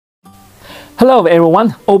Hello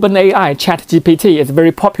everyone, OpenAI ChatGPT is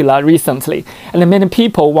very popular recently, and many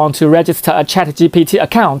people want to register a ChatGPT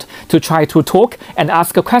account to try to talk and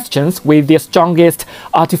ask questions with the strongest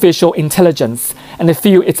artificial intelligence, and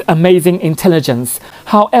feel its amazing intelligence.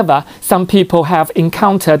 However, some people have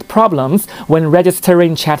encountered problems when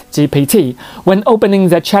registering ChatGPT. When opening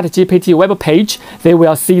the ChatGPT web page, they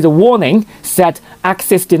will see the warning said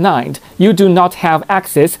access denied. You do not have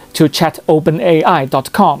access to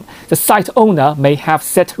chatopenai.com. The site owner may have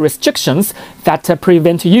set restrictions that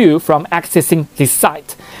prevent you from accessing this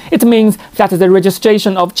site. It means that the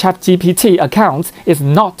registration of ChatGPT accounts is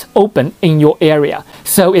not open in your area.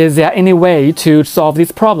 So is there any way to solve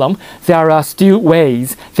this problem? There are still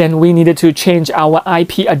ways. Then we needed to change our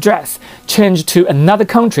IP address, change to another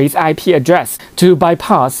country's IP address to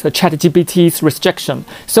bypass the ChatGPT's restriction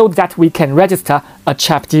so that we can register a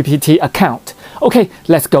ChatGPT account. Okay,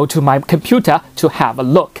 let's go to my computer to have a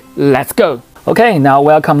look. Let's go. Okay, now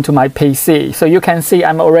welcome to my PC. So you can see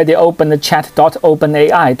I'm already opened the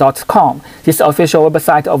chat.openai.com, this official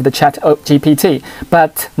website of the ChatGPT,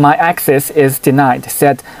 but my access is denied.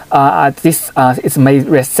 Said it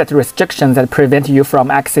may set restrictions that prevent you from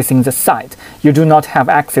accessing the site. You do not have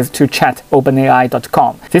access to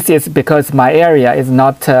chatopenai.com. This is because my area is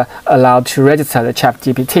not allowed to register the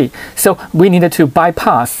ChatGPT. So we needed to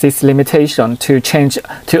bypass this limitation to change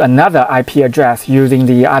to another IP address using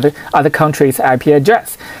the other country's IP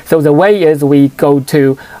address. So the way is we go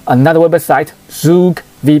to another website, Zoog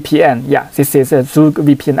VPN. Yeah, this is a Zoog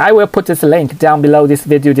VPN. I will put this link down below this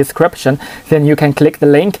video description. Then you can click the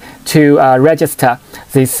link to register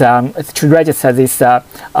this free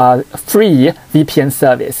VPN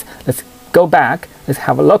service. Let's go back. Let's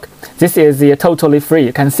have a look. This is totally free.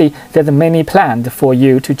 You can see there's many plans for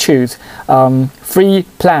you to choose. Free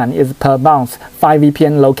plan is per month, 5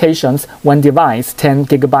 VPN locations, 1 device, 10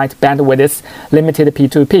 GB bandwidth, limited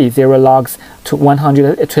P2P, 0 logs to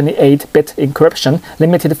 128-bit encryption,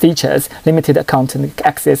 limited features, limited account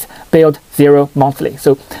access, billed 0 monthly.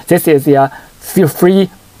 So this is the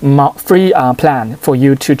free plan for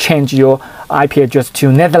you to change your IP address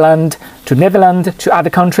to Netherlands, to other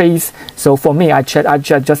countries. So for me, I just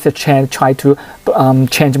try to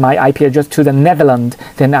change my IP address to the Netherlands.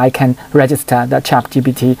 Then I can register the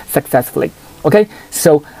ChatGPT successfully. Okay,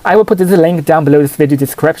 so I will put this link down below this video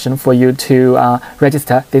description for you to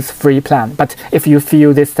register this free plan. But if you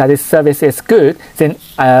feel this service is good, then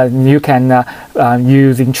you can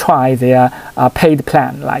try their paid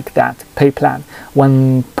plan like that. Paid plan,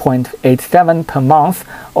 1.87 per month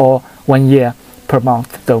or 1 year per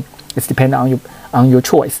month. So it's depending on your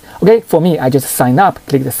choice. Okay, for me, I just sign up.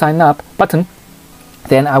 Click the sign up button.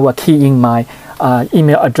 Then I will key in my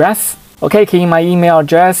email address. Okay, key in my email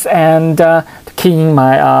address and key in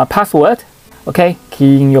my password. Okay,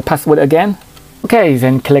 key in your password again. Okay,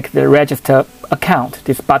 then click the register account,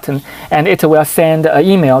 this button, and it will send an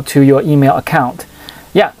email to your email account.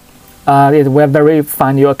 Yeah, it will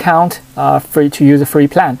verify your account, free to use a free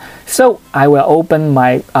plan. So I will open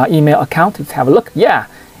my email account. Let's have a look. Yeah,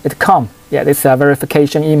 it's come. Yeah, this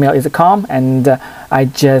verification email is come, and I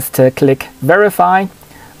just click verify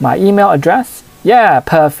my email address. Yeah,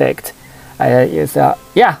 perfect.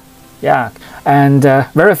 And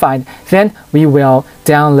verified. Then we will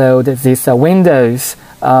download this Windows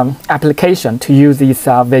application to use this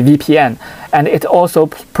the VPN, and it also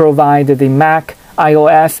provides the Mac,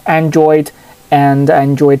 iOS, Android, and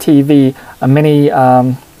Android TV, many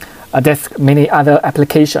other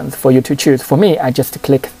applications for you to choose. For me, I just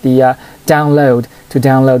click the download to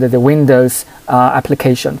download the Windows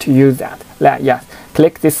application to use that. Yeah,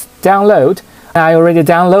 click this download. I already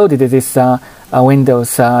downloaded this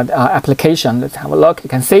Windows application. Let's have a look. You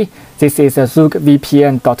can see this is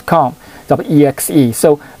zoogvpn.com.exe.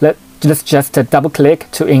 So let's just double click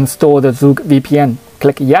to install the Zoog VPN.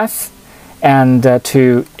 Click yes, and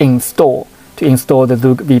to install the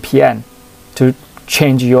Zoog VPN to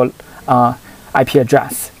change your IP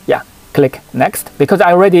address. Yeah, click next because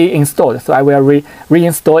I already installed, so I will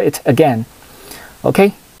reinstall it again.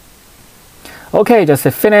 Okay. Okay, just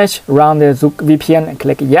finish, run the Zoog VPN and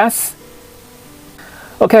click yes.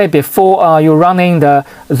 Okay, before you're running the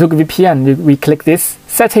Zoog VPN, we click this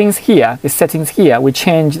settings here. The settings here, we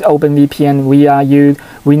changed OpenVPN.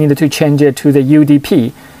 We needed to change it to the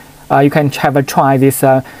UDP. You can have a try these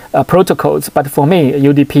protocols, but for me,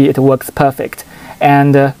 UDP it works perfect.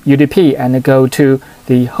 And UDP, and go to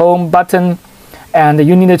the home button, and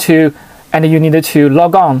you needed to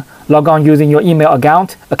log on using your email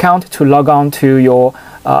account to log on to your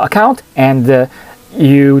account, and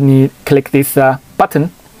you click this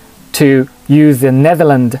button to use the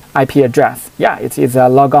Netherlands IP address. Yeah, it is a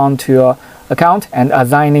log on to account and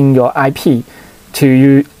assigning your IP to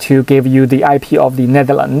you to give you the IP of the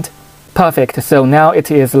Netherlands. Perfect. So now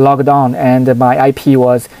it is logged on and my IP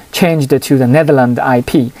was changed to the Netherlands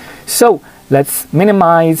IP. So let's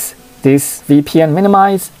minimize this VPN,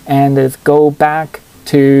 minimize, and let's go back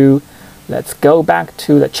to the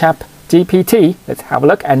ChatGPT. Let's have a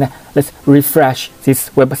look and let's refresh this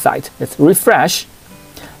website. Let's refresh.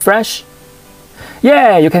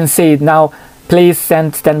 Yeah, you can see it now. Please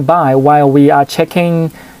stand by while we are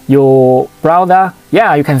checking your browser.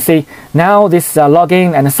 Yeah, you can see now this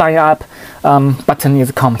login and sign up button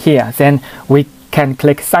is come here. Then we can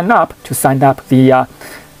click sign up to sign up the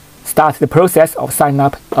start the process of sign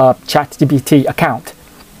up ChatGPT account.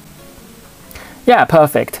 Yeah,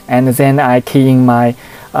 perfect. And then I key in my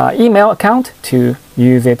email account to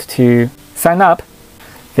use it to sign up.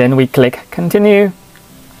 Then we click continue.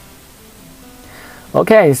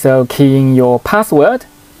 Okay, so key in your password.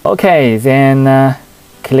 Okay, then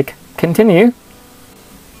click continue.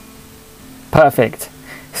 Perfect.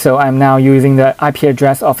 So I'm now using the IP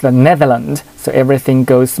address of the Netherlands, so everything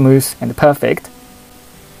goes smooth and perfect.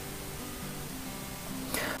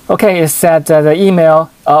 Okay, it said the email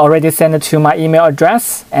already sent to my email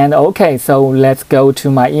address, and okay, so let's go to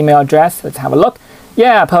my email address. Let's have a look.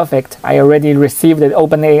 Yeah, perfect. I already received the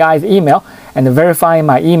OpenAI's email and verify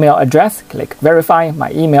my email address. Click verify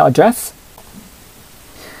my email address.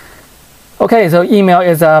 Okay, so email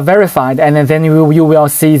is verified, and then you will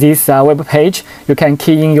see this web page. You can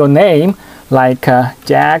key in your name like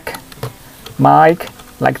Jack, Mike,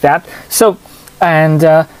 like that. So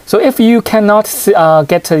if you cannot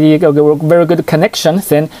get a very good connection,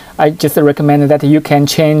 then I just recommend that you can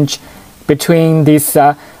change between this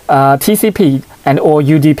TCP and or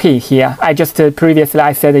UDP here. I just previously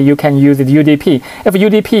I said that you can use the UDP. If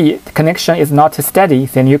UDP connection is not steady,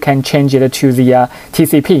 then you can change it to the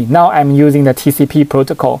TCP. Now I'm using the TCP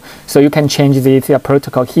protocol, so you can change the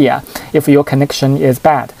protocol here if your connection is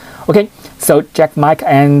bad. Okay, so Jack, Mike,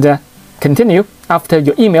 and continue. After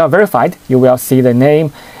your email verified, you will see the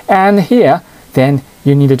name, and here then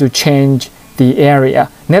you need to change the area.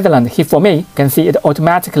 Netherlands, here for me, you can see it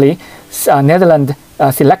automatically Netherlands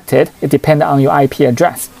selected. It depends on your IP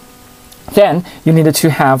address. Then you need to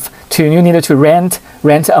rent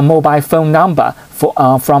a mobile phone number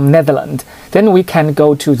from Netherlands. Then we can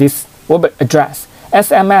go to this web address,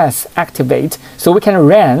 SMS activate. So we can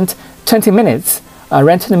rent 20 minutes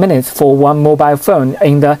for one mobile phone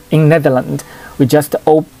in Netherlands. We just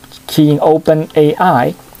key in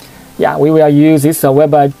OpenAI. Yeah, we will use this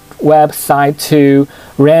website to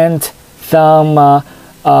rent some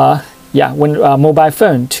mobile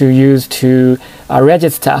phone to use to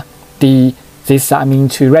register this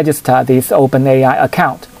OpenAI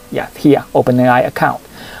account. Yeah, here OpenAI account.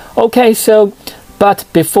 Okay, so but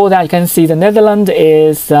before that, you can see the Netherlands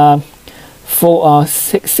is for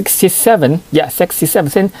 67. Yeah, 67.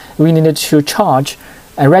 Then we need to charge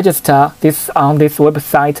and register this on this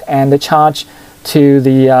website and charge to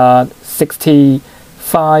the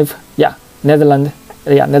 65. Yeah, Netherlands.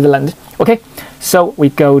 Yeah, Netherlands. Okay, so we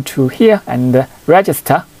go to here and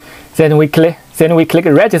register. Then we click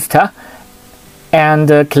register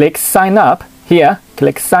and click sign up. Here,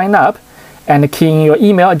 click sign up and key in your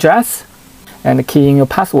email address and key in your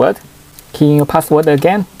password. Key in your password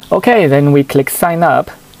again. Okay, then we click sign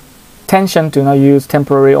up. Attention, do not use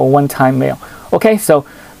temporary or one-time mail. Okay, so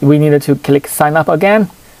we needed to click sign up again.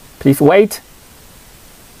 Please wait.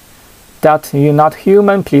 That you're not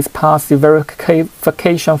human, please pass the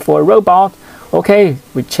verification for a robot. Okay,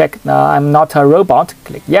 we check I'm not a robot.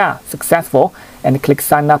 Click yeah, successful, and click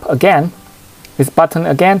sign up again. This button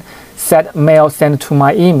again, set mail sent to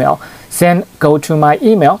my email. Then go to my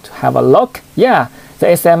email to have a look. Yeah, the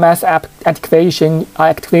SMS app activation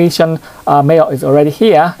mail is already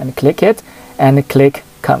here, and click it and click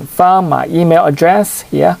confirm my email address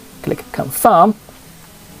here. Click confirm.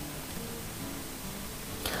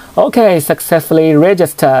 Okay, successfully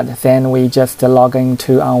registered. Then we just log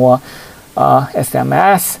into our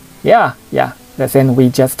SMS. Yeah. Then we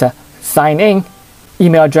just sign in.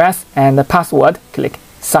 Email address and the password. Click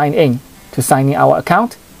sign in to sign in our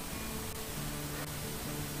account.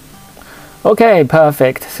 Okay,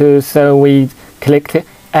 perfect. So we clicked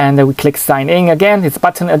and we click sign in again. This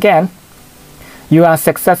button again. You are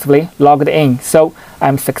successfully logged in. So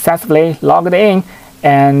I'm successfully logged in,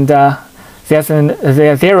 and there's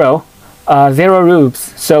zero rules.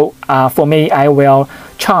 So for me, I will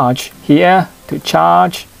charge here to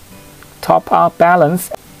charge top up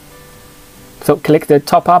balance. So click the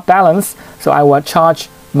top up balance. So I will charge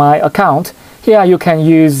my account. Here you can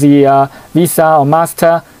use the Visa or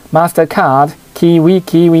MasterCard,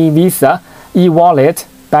 Kiwi Visa, e-wallet,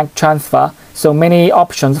 bank transfer. So many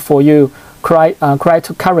options for you.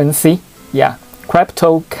 Cryptocurrency, yeah,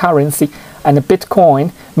 cryptocurrency and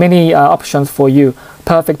Bitcoin. Many options for you.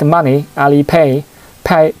 Perfect Money, Alipay,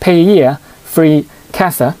 Payeer, Free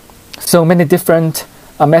Casa. So many different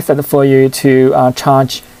methods for you to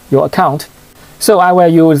charge your account. So I will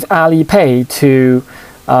use Alipay to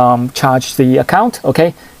charge the account.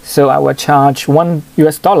 Okay, so I will charge $1.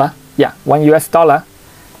 Yeah, $1.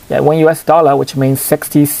 Yeah, $1, which means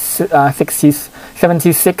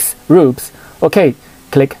 76 rupees. Okay,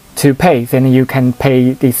 click to pay. Then you can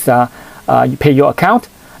pay this. You pay your account.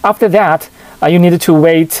 After that, you need to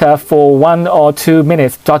wait for 1 or 2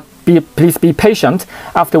 minutes. Please be patient.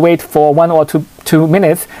 After wait for 1 or 2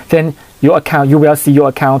 minutes, then your account, you will see your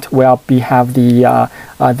account will have the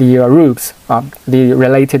rupees, the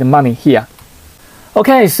related money here.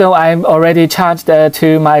 Okay, so I'm already charged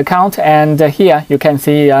to my account, and here you can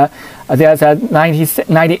see there's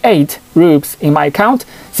 98 rupees in my account.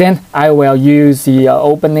 Then I will use the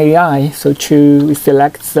OpenAI. So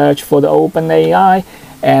select search for the OpenAI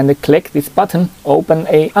and click this button,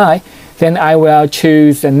 OpenAI. Then I will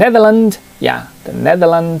choose the Netherlands. Yeah, the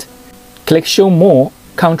Netherlands. Click show more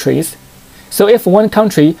countries. So if one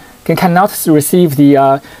country cannot receive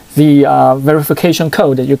the verification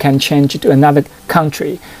code, you can change it to another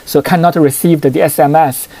country. So cannot receive the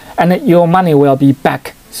SMS, and your money will be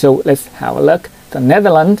back. So let's have a look. The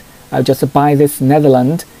Netherlands. I'll just buy this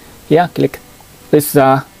Netherlands. Here, click this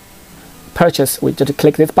purchase. We just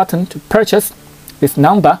click this button to purchase this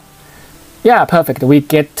number. Yeah, perfect. We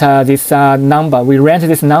get this number. We rent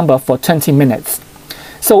this number for 20 minutes.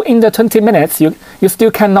 So in the 20 minutes, you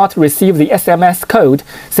still cannot receive the SMS code.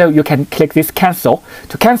 So you can click this cancel.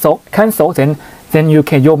 To cancel, then you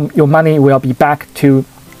can your money will be back to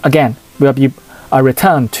will be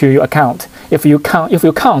returned to your account. If you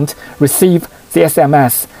can't receive the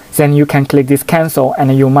SMS, then you can click this cancel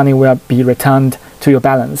and your money will be returned to your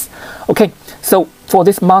balance. Okay, so for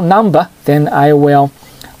this number, then I will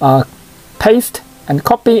paste and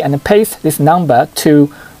copy and paste this number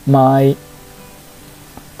to my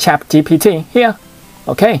ChatGPT here.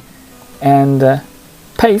 Okay, and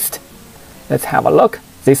paste. Let's have a look.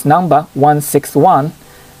 This number 161,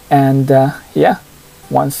 and yeah,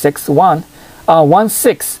 161.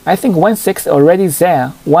 16. I think 16 already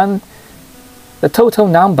there. The total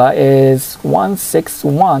number is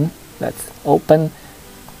 161. Let's open,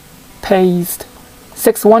 paste.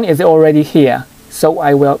 61 is already here. So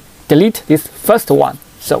I will delete this first one.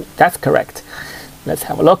 So that's correct. Let's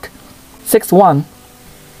have a look. 61.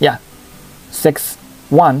 Yeah,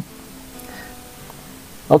 61.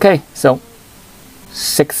 Okay, so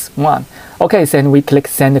 61. Okay, then we click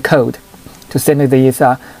send code to send this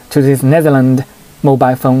to this Netherlands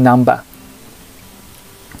mobile phone number.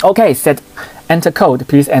 Okay, set enter code.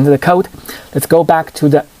 Please enter the code. Let's go back to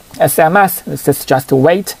the SMS. Let's just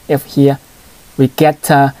wait. If here we get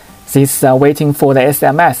this waiting for the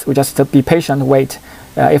SMS, we just be patient. Wait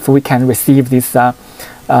if we can receive this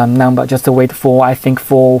number. Just wait for, I think,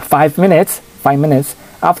 for 5 minutes. 5 minutes.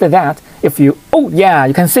 After that, if you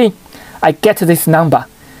you can see I get this number.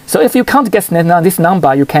 So if you can't get this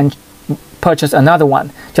number, you can purchase another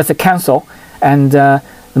one. Just cancel, and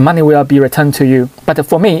the money will be returned to you. But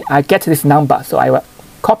for me, I get this number, so I will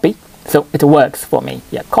copy. So it works for me.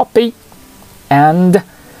 Yeah, copy and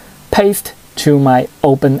paste to my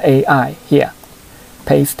OpenAI here.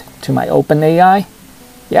 Paste to my OpenAI.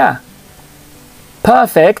 Yeah,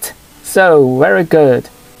 perfect. So very good.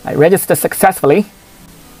 I registered successfully.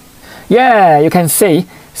 Yeah, you can see.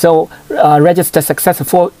 So register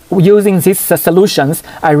successful using these solutions.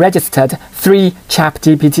 I registered 3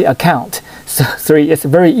 ChatGPT account. So 3 is a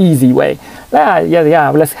very easy way.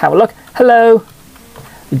 Yeah. Let's have a look. Hello.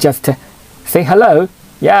 Just say hello.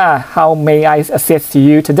 Yeah. How may I assist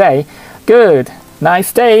you today? Good.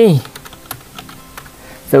 Nice day.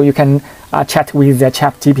 So you can chat with the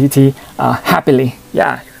ChatGPT happily.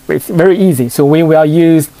 Yeah. It's very easy. So we will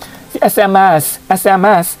use the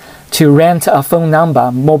SMS to rent a phone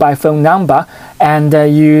number, mobile phone number, and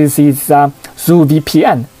use this Zoog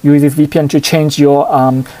VPN. Use this VPN to change your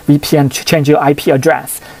IP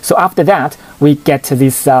address. So after that, we get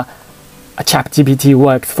this ChatGPT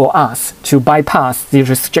works for us to bypass the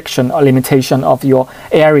restriction or limitation of your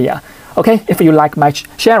area. Okay, if you like my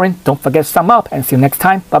sharing, don't forget to thumb up, and see you next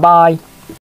time. Bye bye.